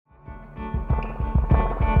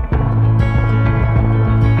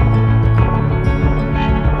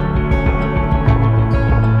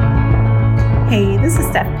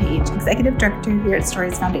Steph Page, Executive Director here at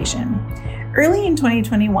Stories Foundation. Early in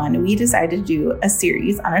 2021, we decided to do a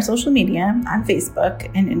series on our social media, on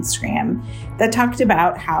Facebook and Instagram, that talked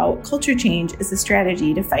about how culture change is a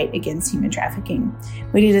strategy to fight against human trafficking.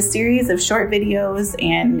 We did a series of short videos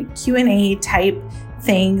and Q&A type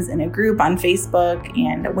things in a group on Facebook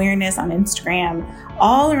and awareness on Instagram,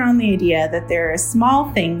 all around the idea that there are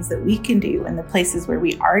small things that we can do in the places where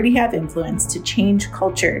we already have influence to change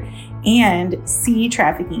culture and see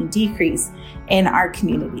trafficking decrease in our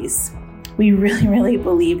communities. We really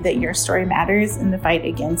believe that your story matters in the fight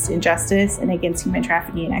against injustice and against human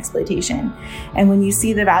trafficking and exploitation. And when you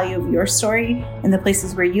see the value of your story in the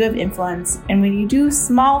places where you have influence, and when you do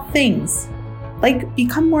small things, like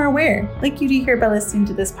become more aware, like you do here by listening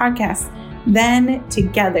to this podcast, then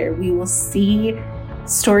together we will see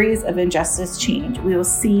stories of injustice change. We will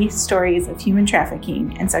see stories of human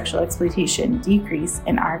trafficking and sexual exploitation decrease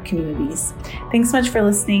in our communities. Thanks so much for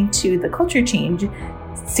listening to the Culture Change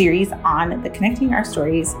series on the Connecting Our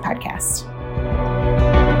Stories podcast.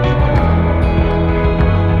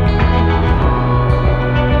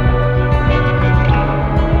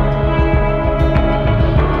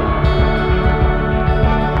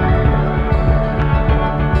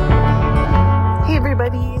 Hey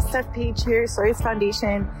everybody, Steph Page here, Stories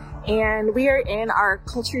Foundation, and we are in our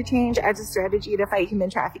Culture Change as a Strategy to Fight Human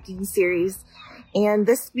Trafficking series. And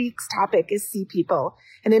this week's topic is See People.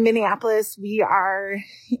 And in Minneapolis, we're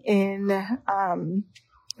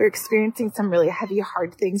experiencing some really heavy,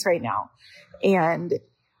 hard things right now. And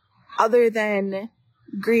other than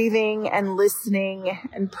grieving and listening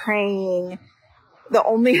and praying, the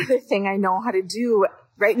only other thing I know how to do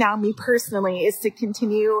right now, me personally, is to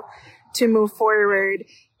continue to move forward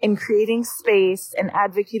in creating space and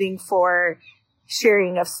advocating for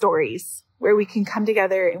sharing of stories where we can come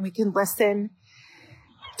together and we can listen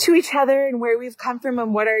to each other and where we've come from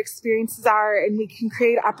and what our experiences are. And we can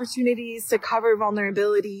create opportunities to cover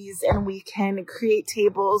vulnerabilities, and we can create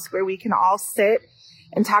tables where we can all sit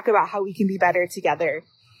and talk about how we can be better together.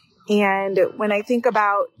 And when I think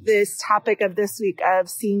about this topic of this week of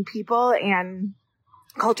seeing people and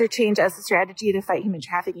culture change as a strategy to fight human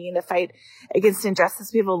trafficking and to fight against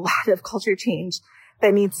injustice, we have a lot of culture change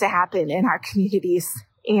that needs to happen in our communities.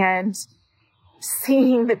 And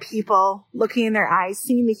seeing the people, looking in their eyes,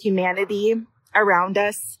 seeing the humanity around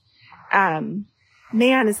us. Man,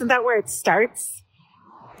 isn't that where it starts?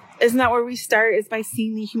 Isn't that where we start, is by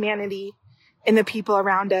seeing the humanity in the people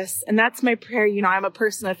around us? And that's my prayer. You know, I'm a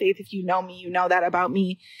person of faith. If you know me, you know that about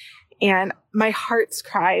me. And my heart's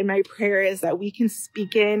cry and my prayer is that we can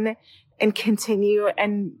speak in and continue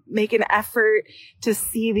and make an effort to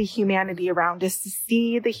see the humanity around us, to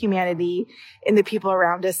see the humanity in the people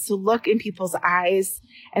around us, to look in people's eyes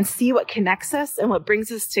and see what connects us and what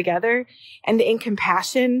brings us together, and in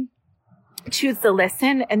compassion, choose to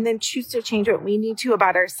listen and then choose to change what we need to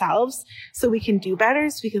about ourselves so we can do better,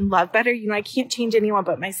 so we can love better. You know, I can't change anyone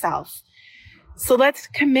but myself. So let's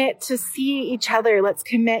commit to see each other. Let's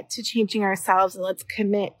commit to changing ourselves, and let's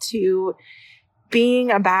commit to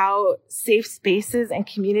being about safe spaces and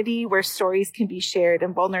community where stories can be shared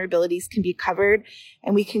and vulnerabilities can be covered,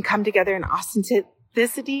 and we can come together in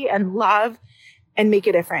authenticity and love and make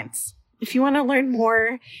a difference. If you want to learn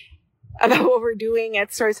more about what we're doing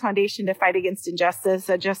at Stories Foundation to fight against injustice,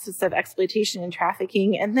 the justice of exploitation and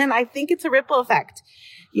trafficking, and then I think it's a ripple effect.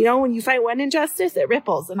 You know, when you fight one injustice, it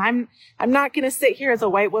ripples. And I'm not going to sit here as a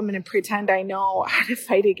white woman and pretend I know how to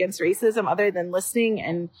fight against racism other than listening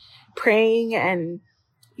and praying and,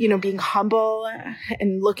 you know, being humble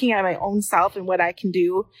and looking at my own self and what I can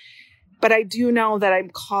do. But I do know that I'm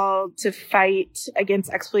called to fight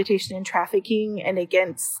against exploitation and trafficking and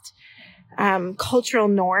against cultural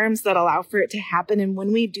norms that allow for it to happen. And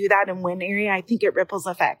when we do that in one area, I think it ripples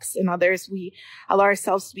effects. In others, we allow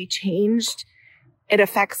ourselves to be changed. It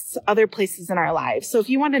affects other places in our lives. So if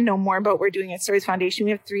you want to know more about what we're doing at Stories Foundation,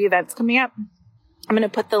 we have 3 events coming up. I'm going to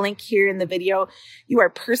put the link here in the video. You are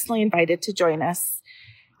personally invited to join us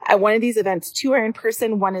at one of these events. 2 are in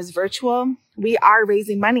person, 1 is virtual. We are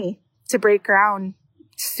raising money to break ground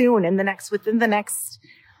soon within the next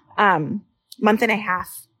month and a half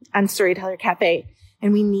on Storyteller Cafe.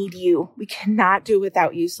 And we need you. We cannot do it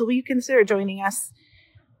without you. So will you consider joining us?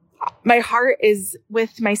 My heart is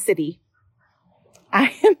with my city.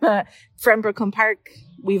 I am from Brooklyn Park.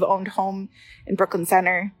 We've owned home in Brooklyn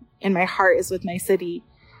Center, and my heart is with my city.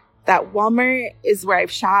 That Walmart is where I've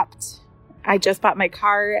shopped. I just bought my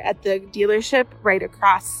car at the dealership right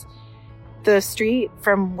across the street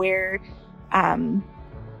from where the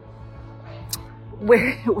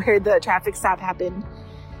traffic stop happened.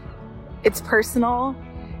 It's personal,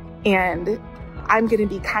 and I'm going to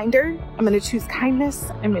be kinder. I'm going to choose kindness.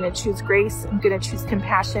 I'm going to choose grace. I'm going to choose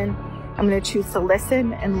compassion. I'm going to choose to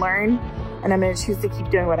listen and learn. And I'm going to choose to keep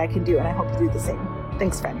doing what I can do. And I hope you do the same.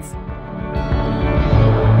 Thanks, friends.